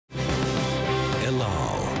El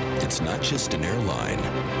Al. It's not just an airline,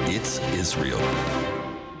 it's Israel.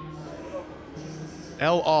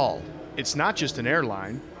 El Al. It's not just an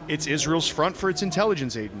airline, it's Israel's front for its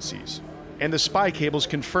intelligence agencies. And the spy cables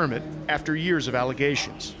confirm it after years of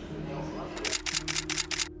allegations.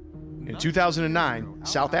 In 2009,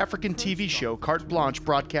 South African TV show Carte Blanche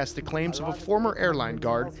broadcast the claims of a former airline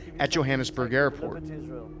guard at Johannesburg Airport.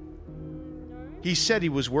 He said he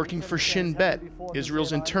was working for Shin Bet,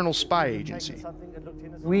 Israel's internal spy agency.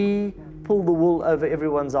 We pull the wool over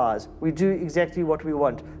everyone's eyes. We do exactly what we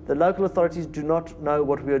want. The local authorities do not know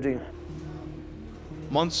what we are doing.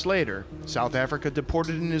 Months later, South Africa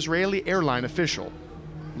deported an Israeli airline official.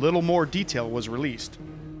 Little more detail was released.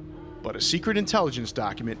 But a secret intelligence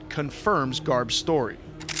document confirms Garb's story.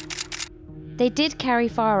 They did carry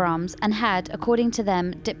firearms and had, according to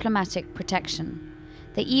them, diplomatic protection.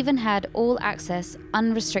 They even had all access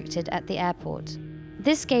unrestricted at the airport.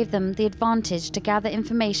 This gave them the advantage to gather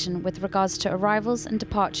information with regards to arrivals and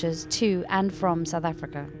departures to and from South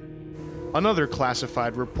Africa. Another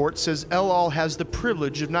classified report says El Al has the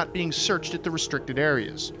privilege of not being searched at the restricted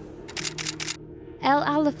areas. El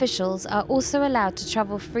Al officials are also allowed to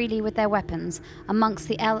travel freely with their weapons amongst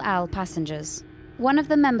the El Al passengers. One of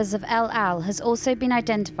the members of El Al has also been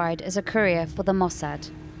identified as a courier for the Mossad.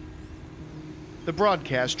 The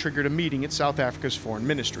broadcast triggered a meeting at South Africa's foreign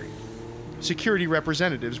ministry. Security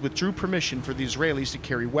representatives withdrew permission for the Israelis to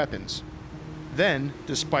carry weapons. Then,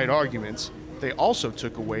 despite arguments, they also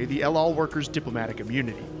took away the El Al workers' diplomatic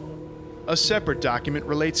immunity. A separate document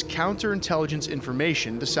relates counterintelligence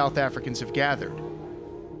information the South Africans have gathered.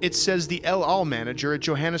 It says the El Al manager at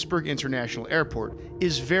Johannesburg International Airport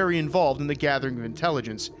is very involved in the gathering of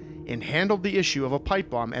intelligence and handled the issue of a pipe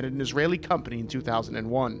bomb at an Israeli company in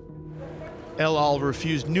 2001. El Al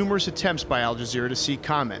refused numerous attempts by Al Jazeera to seek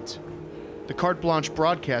comment. The Carte Blanche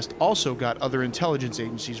broadcast also got other intelligence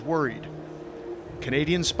agencies worried.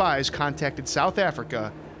 Canadian spies contacted South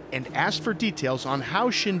Africa and asked for details on how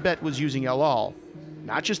Shin Bet was using El Al,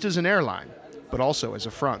 not just as an airline, but also as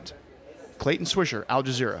a front. Clayton, Swisher, Al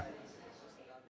Jazeera.